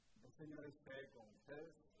Señor esté con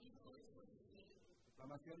ustedes.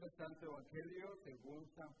 Proclamación del Santo Evangelio según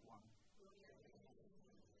San Juan.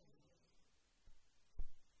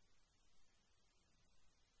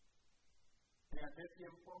 En aquel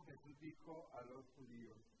tiempo Jesús dijo a los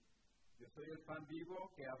judíos: Yo soy el pan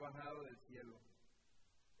vivo que ha bajado del cielo.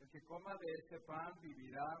 El que coma de este pan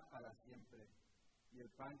vivirá para siempre. Y el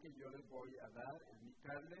pan que yo les voy a dar es mi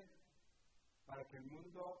carne, para que el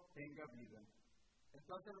mundo tenga vida.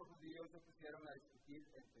 Entonces los judíos se pusieron a discutir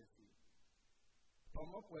entre sí: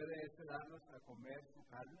 ¿Cómo puede este darnos a comer su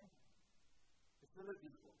carne? Jesús les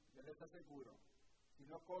dijo: Yo les aseguro, si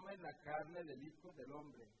no comen la carne del Hijo del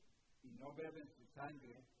Hombre y no beben su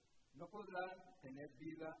sangre, no podrán tener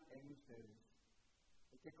vida en ustedes.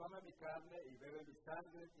 El que come mi carne y bebe mi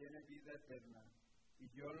sangre tiene vida eterna, y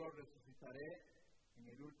yo lo resucitaré en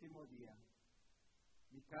el último día.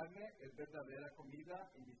 Mi carne es verdadera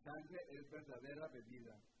comida y mi sangre es verdadera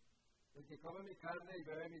bebida. El que come mi carne y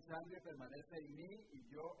bebe mi sangre permanece en mí y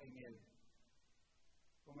yo en él.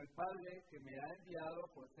 Como el Padre que me ha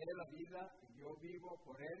enviado posee la vida y yo vivo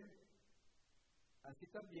por él, así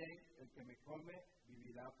también el que me come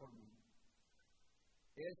vivirá por mí.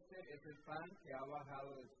 Este es el pan que ha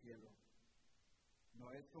bajado del cielo.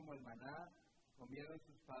 No es como el maná que comieron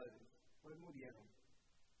sus padres, pues murieron.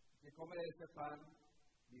 El que come de este pan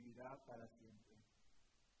vivirá para siempre.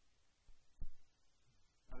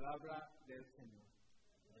 Palabra del Señor.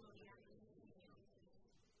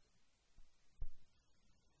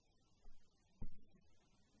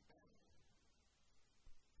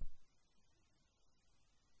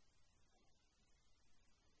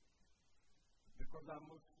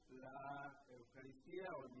 Recordamos la Eucaristía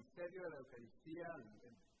o el misterio de la Eucaristía.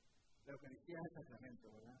 La Eucaristía es el sacramento,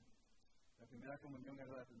 ¿verdad? La primera comunión es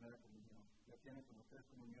la primera comunión. Ya tiene como 3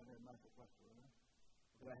 comuniones más o 4, ¿verdad?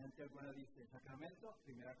 Porque la gente alguna dice: ¿sacramento?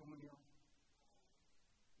 Primera comunión.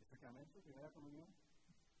 ¿Es sacramento? ¿Primera comunión?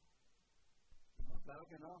 No, claro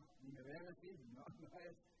que no. Ni me vean así. No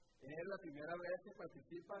es. Es la primera vez que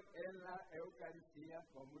participan en la Eucaristía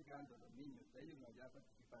comulgando. Los niños, ellos no ya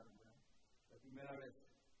participaron, ¿verdad? La primera vez.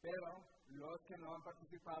 Pero los que no han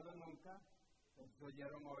participado nunca, pues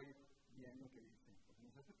oyeron hoy bien lo que dicen. Porque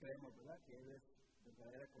nosotros creemos, ¿verdad?, que Él es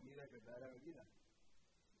verdadera comida y verdadera bebida.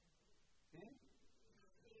 ¿Sí?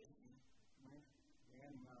 Bien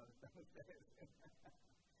animados están ustedes.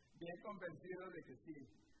 Bien convencidos de que sí.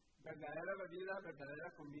 Verdadera bebida,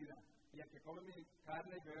 verdadera comida. Y el que come mi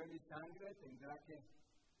carne y bebe mi sangre tendrá que...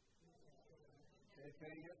 ¿Ustedes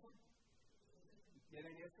creen eso?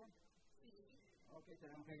 ¿Quieren eso? Ok,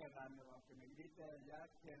 tenemos que ganarnos, aunque me griten ya,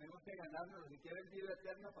 tenemos que ganarnos. Si quieren vida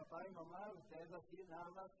eterna, papá y mamá, ustedes así nada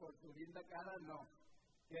más por su linda cara, no.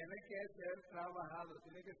 Tiene que ser trabajado,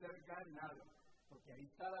 tiene que ser ganado, porque ahí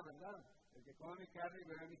está la verdad, el que come mi carne y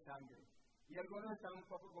bebe mi sangre. Y algunos están un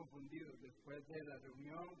poco confundidos después de la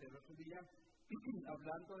reunión del otro día,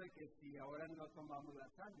 hablando de que si ahora no tomamos la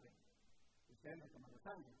sangre, ustedes no toman la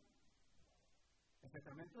sangre. El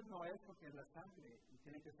sacramento no es porque es la sangre, y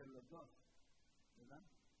tienen que ser los dos. ¿Verdad?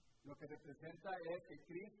 Lo que representa es que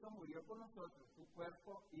Cristo murió por nosotros, su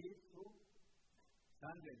cuerpo y su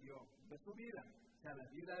sangre dio, de su vida. O sea, la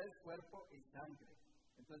vida es cuerpo y sangre.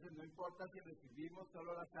 Entonces no importa si recibimos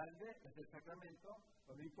solo la sangre, es el sacramento,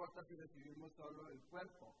 o no importa si recibimos solo el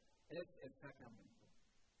cuerpo, es el sacramento.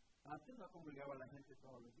 Antes no comulgaba la gente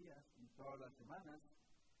todos los días, ni todas las semanas.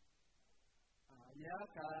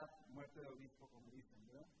 Allá cada muerte de obispo, como dicen,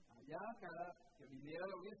 ¿verdad? Allá cada que viniera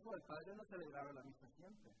el obispo, el padre no celebraba la misa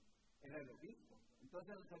siempre, era el obispo.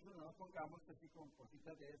 Entonces nosotros no nos pongamos así con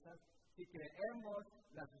cositas de esas. Si creemos,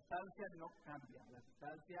 la sustancia no cambia. La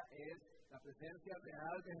sustancia es la presencia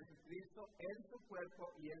real de Jesucristo en su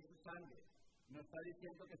cuerpo y en su sangre. No está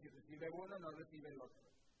diciendo que si recibe uno, no recibe el otro.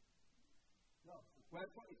 No, su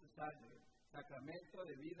cuerpo y su sangre, sacramento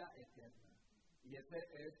de vida eterna. Y ese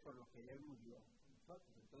es por lo que Él murió por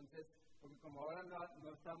nosotros. Entonces, porque como ahora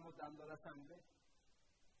no estamos dando la sangre,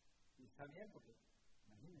 y está bien, porque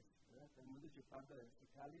imagínense, ¿verdad? Todo el mundo chupando de ese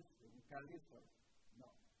cáliz, de un cáliz, pues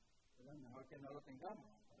no. ¿Verdad? Mejor que no lo tengamos,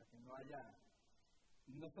 para que no haya,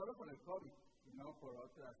 no solo por el COVID, sino por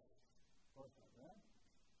otras cosas, ¿verdad?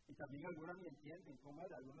 Y también algunos ni entienden cómo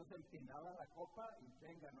era. Algunos se empinaban la copa y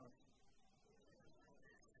ténganos.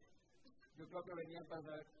 Yo creo que venían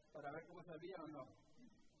para ver cómo sabía o no.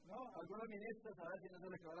 No, algunos ministros a ver si no se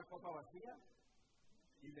les quedó la copa vacía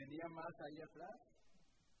y venían más ahí atrás.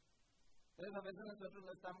 Entonces a veces nosotros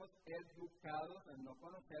no estamos educados, no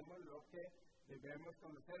conocemos lo que debemos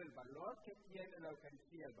conocer, el valor que tiene la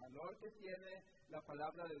Eucaristía, el valor que tiene la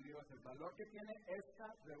palabra de Dios, el valor que tiene esta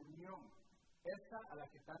reunión, esta a la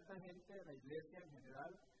que tanta gente de la iglesia en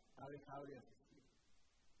general ha dejado de asistir.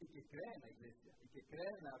 Y que cree en la iglesia, y que cree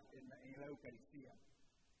en la Eucaristía,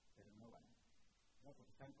 pero no van. ¿No?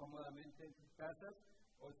 Porque están cómodamente en sus casas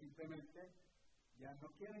o simplemente ya no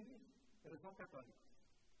quieren ir, pero son católicos.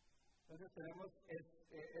 Entonces tenemos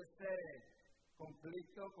este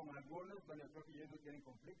conflicto con algunos. Bueno, yo creo que ellos no tienen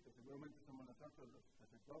conflicto, seguramente somos nosotros los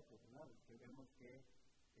sacerdotes, ¿verdad? Los que vemos que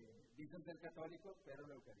dicen ser católicos, pero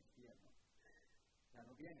la Eucaristía no. Ya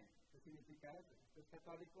no viene. ¿Qué significa eso? Si usted es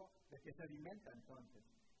católico, ¿de qué se alimenta entonces?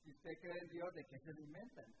 Si usted cree en Dios, ¿de qué se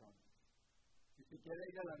alimenta entonces? Si usted quiere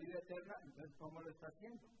ir a la vida eterna, entonces ¿cómo lo está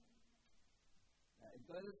haciendo?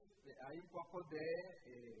 Entonces hay un poco de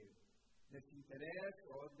desinterés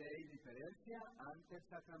o de indiferencia ante el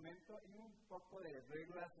sacramento y un poco de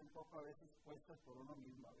reglas, un poco a veces puestas por uno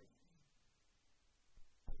mismo a veces.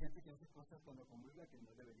 Hay gente que hace cosas cuando comulga que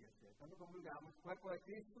no debería hacer. Cuando comulgamos, cuerpo de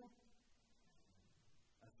Cristo,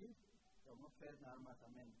 así, somos tres nada más,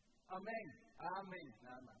 amén. Amén, amén,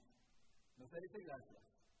 nada más. No se dice gracias,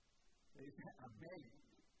 se dice amén.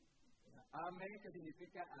 Amén, que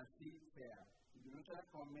significa así sea. Si uno se la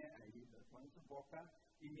come, ahí la pone en su boca,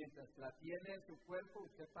 y mientras la tiene en su cuerpo,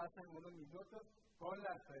 usted pasa en unos minutos con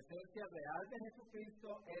la presencia real de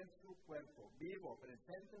Jesucristo en su cuerpo, vivo,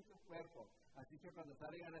 presente en su cuerpo. Así que cuando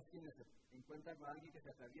salen a la esquina se encuentran con alguien que se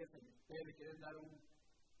atraviesa y usted le quiere dar un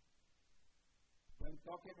buen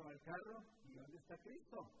toque con el carro, ¿y dónde está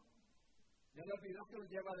Cristo? ¿Ya le olvidó que lo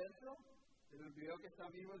lleva adentro? ¿Se le olvidó que está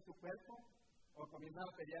vivo en su cuerpo? ¿O comienzan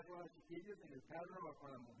a pelear con los chiquillos en el carro, o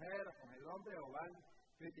con la mujer, o con el hombre, o van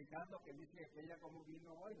criticando que dice que ella como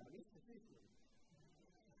vino hoy? ¿La viste? Sí, sí.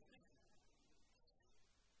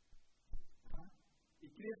 Y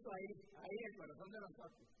Cristo ahí en el corazón de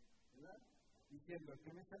nosotros, ¿verdad? Diciendo,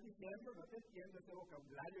 ¿qué me estás diciendo? No te entiendo ese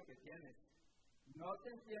vocabulario que tienes. No te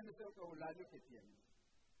entiendo ese vocabulario que tienes.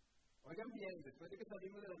 Oigan bien, después de que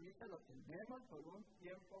salimos de la misa, lo tenemos por un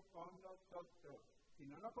tiempo con nosotros. Si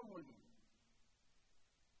no, no comulguen.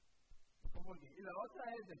 Y la otra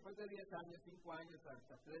es, después de 10 años, 5 años,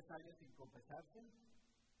 hasta 3 años sin confesarse,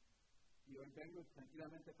 y hoy vengo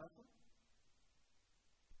tranquilamente paso.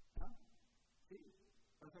 ¿Ah? ¿Sí?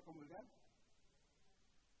 ¿Paso a comulgar?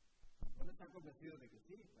 No están convencidos de que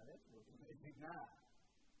sí, parece, porque no dicen nada.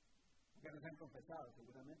 Porque no se han confesado,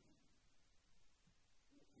 seguramente.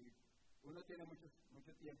 Si uno tiene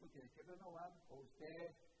mucho tiempo, tiene que renovar, o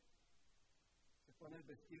usted se pone el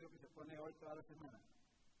vestido que se pone hoy toda la semana.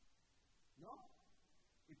 ¿No?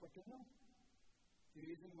 ¿Y por qué no? Si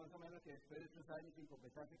dicen más o menos que después de 3 años sin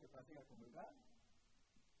confesarse que pasen a comulgar.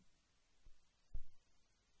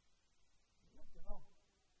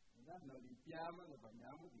 ¿Verdad? Nos limpiamos, nos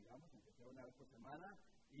bañamos, digamos, aunque sea una vez por semana,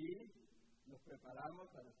 y nos preparamos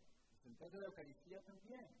para entonces la Eucaristía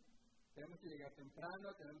también. Tenemos que llegar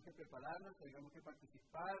temprano, tenemos que prepararnos, tenemos que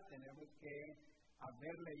participar, tenemos que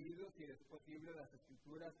haber leído, si es posible, las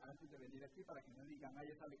Escrituras antes de venir aquí, para que no digan, ay,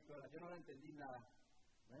 esa lectora, yo no la entendí nada.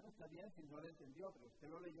 Bueno, está bien si no la entendió, pero usted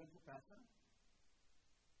lo leyó en su casa.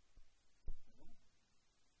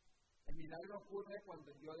 El milagro ocurre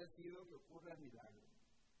cuando yo decido que ocurra el milagro,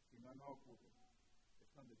 si no, no ocurre. Es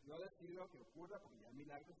cuando yo decido que ocurra, porque ya el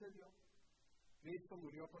milagro se dio. Cristo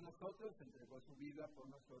murió por nosotros, entregó su vida por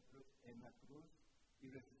nosotros en la cruz y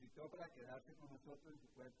resucitó para quedarse con nosotros en su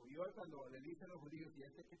cuerpo. Y hoy cuando le dicen a los judíos, ¿y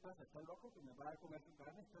este qué pasa? ¿Está loco? ¿Que me va a comer su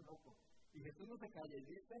carne? ¿Está loco? Y Jesús no se calla y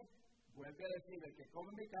dice, vuelve a decir, el que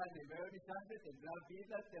come mi carne y bebe mi sangre tendrá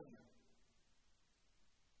vida eterna.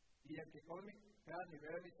 Y el que come mi carne y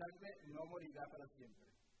bebe mi sangre no morirá para siempre.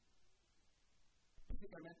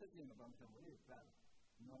 Físicamente sí nos vamos a morir, claro.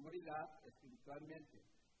 No morirá espiritualmente,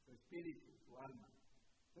 su espíritu, su alma.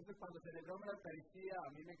 Entonces, cuando celebramos la Eucaristía, a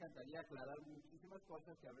mí me encantaría aclarar muchísimas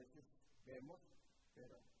cosas que a veces vemos,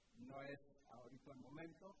 pero no es ahorita el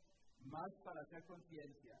momento, más para hacer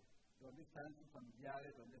conciencia. ¿Dónde están sus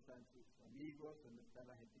familiares? ¿Dónde están sus amigos? ¿Dónde está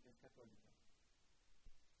la gente que es católica?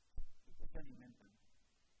 ¿De qué se alimentan?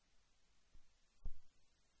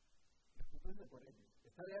 Entonces, por ellos.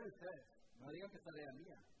 Es tarea de ustedes. No digan que es tarea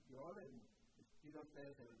mía. Yo les pido a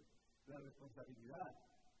ustedes la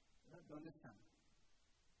responsabilidad. ¿Dónde están?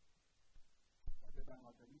 ¿Dónde van a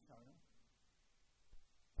otra misa, no?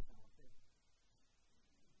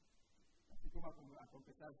 Así como a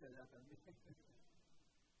confesarse allá también.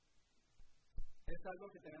 Es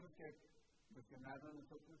algo que tenemos que cuestionarnos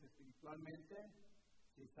nosotros espiritualmente.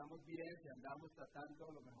 Si estamos bien, si andamos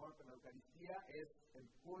tratando lo mejor, pero la Eucaristía es el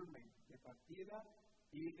culmen de partida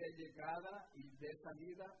y de llegada y de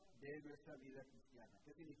salida de nuestra vida cristiana.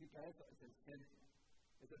 ¿Qué significa eso? Es el centro.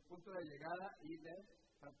 Es el punto de llegada y de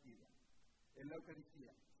partida. Es la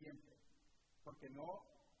Eucaristía, siempre. Porque no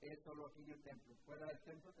es solo aquí en el templo. Fuera del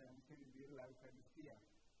templo tenemos que vivir la Eucaristía,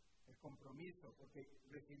 el compromiso, porque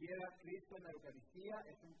recibir a Cristo en la Eucaristía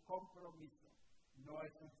es un compromiso, no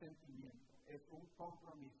es un sentimiento, es un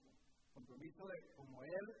compromiso. Compromiso de, como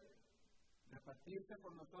Él, repartirse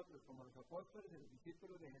con nosotros, como los apóstoles y los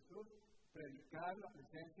discípulos de Jesús, predicar la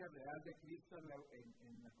presencia real de Cristo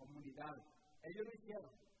en la comunidad. Ellos lo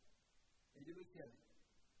hicieron.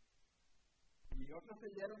 Y otros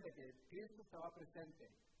creyeron de que Cristo estaba presente.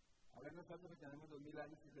 A ver, nosotros que tenemos 2000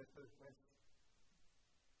 años y esto después.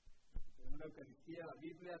 Tenemos la Eucaristía, la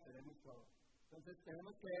Biblia, tenemos todo. Entonces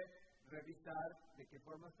tenemos que revisar de qué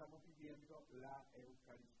forma estamos viviendo la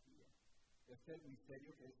Eucaristía. Este es el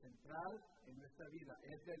misterio que es central en nuestra vida.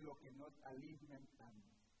 Es de lo que nos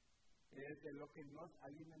alimentamos. Es de lo que nos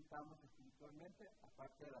alimentamos espiritualmente,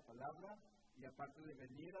 aparte de la palabra y aparte de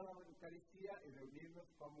venir a la Eucaristía y reunirnos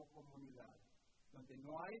como comunidad, donde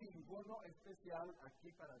no hay ninguno especial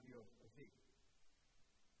aquí para Dios. ¿Sí?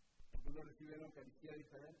 ¿Alguno recibe la Eucaristía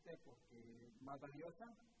diferente porque es más valiosa?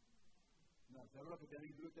 No, solo lo que tiene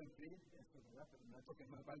gluten free, eso, ¿verdad? Pero no es porque es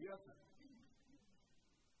más valiosa.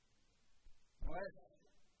 No es,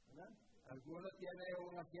 ¿verdad? ¿Alguno tiene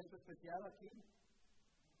un asiento especial aquí?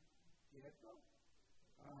 ¿Cierto?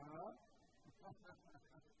 Ajá.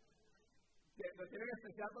 Lo tienen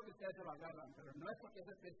especial porque ustedes se lo agarran, pero no es porque es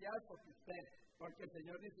especial porque el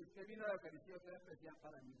Señor dice, usted vino a la Eucaristía, usted es especial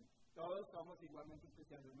para mí. Todos somos igualmente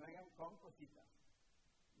especiales, no hagan con cositas.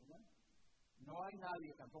 ¿Verdad? No hay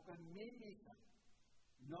nadie, tampoco es mi misa.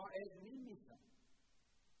 No es mi misa.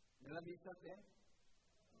 Es la misa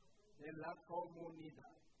de la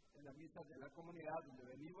comunidad. Es la misa de la comunidad donde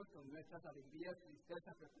venimos con nuestras alegrías,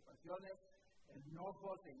 tristezas, preocupaciones,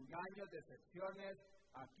 enojos, engaños, decepciones.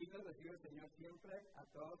 Aquí nos recibe el Señor siempre a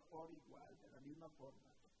todos por igual, de la misma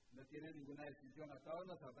forma. No tiene ninguna distinción. A todos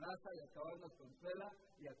nos abraza y a todos nos consuela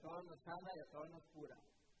y a todos nos sana y a todos nos cura.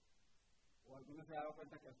 O algunos se han dado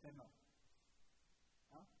cuenta que a usted no.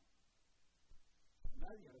 ¿Ah?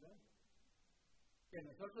 Nadie, ¿verdad? Que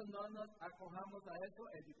nosotros no nos acojamos a eso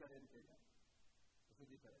es diferente. Eso es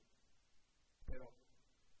diferente. Pero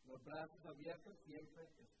los brazos abiertos siempre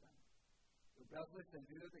están. Los brazos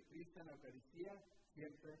extendidos de Cristo en la Eucaristía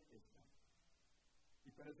siempre están.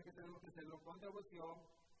 Y por eso que tenemos que hacerlo con devoción,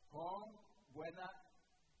 con buena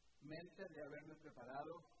mente de habernos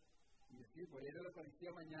preparado y decir, voy a ir a la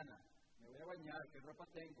Eucaristía mañana, me voy a bañar, qué ropa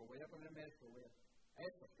tengo, voy a ponerme esto,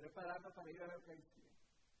 Eso, prepararnos para ir a la Eucaristía.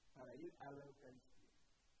 Para ir a la Eucaristía.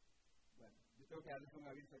 Bueno, yo tengo que darles un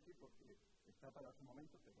aviso aquí porque está para su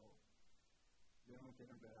momento, pero yo no me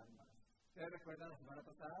quiero enredar más. Ustedes recuerdan la semana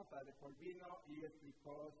pasada, Padre Paul vino y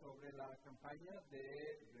explicó sobre la campaña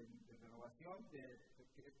de renovación, que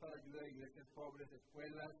es para ayuda a iglesias pobres,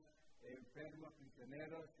 escuelas, enfermos,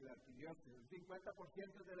 prisioneros, y la arquidiócesis, el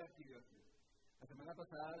 50% de la arquidiócesis. La semana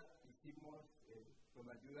pasada hicimos, con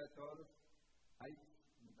la ayuda de todos,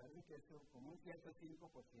 me parece que eso como un 105%,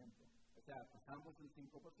 o sea, pasamos un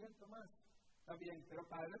 5% más. Está bien, pero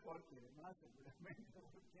Padre Paul quiere más, seguramente,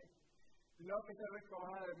 porque lo que se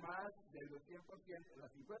recoja además de los 100%,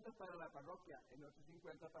 los 50 para la parroquia, el otro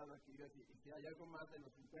 50 para la arquidiócesis, y si hay algo más de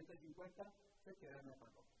los 50 y 50, se queda en la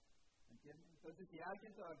parroquia. ¿Entienden? Entonces, si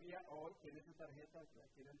alguien todavía hoy tiene su tarjeta, la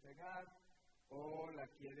quiere entregar, o la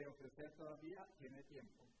quiere ofrecer todavía, tiene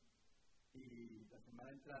tiempo. Y la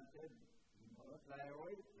semana entrante, si no lo trae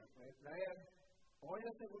hoy, la puede traer. Hoy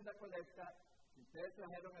la segunda colecta, si ustedes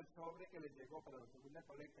trajeron el sobre que les llegó para la segunda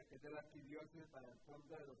colecta, que es de la arquidiócesis para el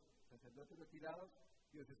fondo de los sacerdotes retirados,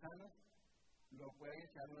 diocesanos, lo pueden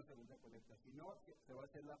echar en la segunda colecta. Si no, se va a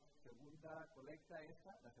hacer la segunda colecta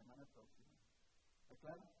la semana próxima. ¿Está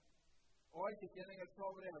claro? Hoy, si tienen el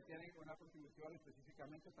sobre o tienen una contribución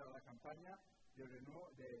específicamente para la campaña de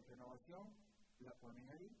renovación, la ponen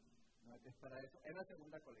ahí. No es para eso. Es la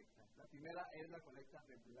segunda colecta. La primera es la colecta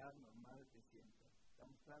regular, normal, de siempre.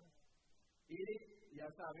 ¿Estamos claros? Y ya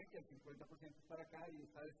saben que el 50% es para acá y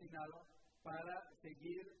está destinado para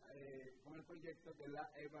seguir con el proyecto de la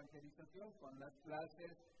evangelización, con las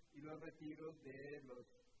clases y los retiros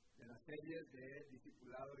de las series de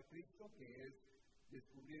discipulado de Cristo, que es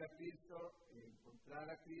descubrir a Cristo, encontrar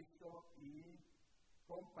a Cristo y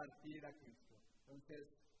compartir a Cristo. Entonces,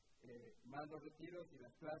 más los retiros y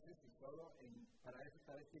las clases y todo, para eso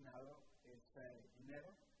está destinado este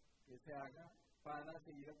dinero que se haga para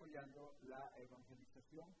seguir apoyando la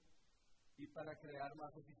evangelización y para crear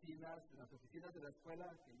más oficinas. Las oficinas de la escuela,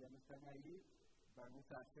 que ya no están ahí, van a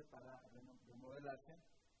usarse para remodelarse,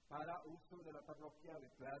 para uso de la parroquia, de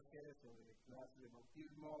clases, o de clases de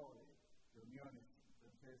bautismo, o de reuniones.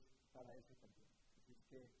 Entonces, para eso también. Así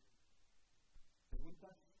que,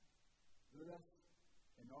 ¿preguntas? ¿Dudas?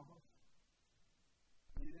 enojos.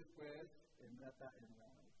 Y después, en la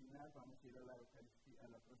final, vamos a ir a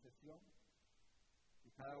la procesión.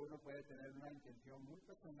 Y cada uno puede tener una intención muy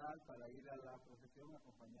personal para ir a la procesión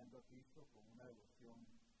acompañando a Cristo con una devoción.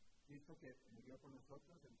 Cristo que murió por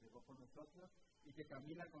nosotros, se entregó por nosotros y que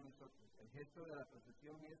camina con nosotros. El gesto de la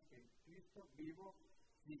procesión es que Cristo vivo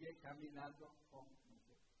sigue caminando con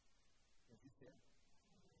nosotros. Que así sea.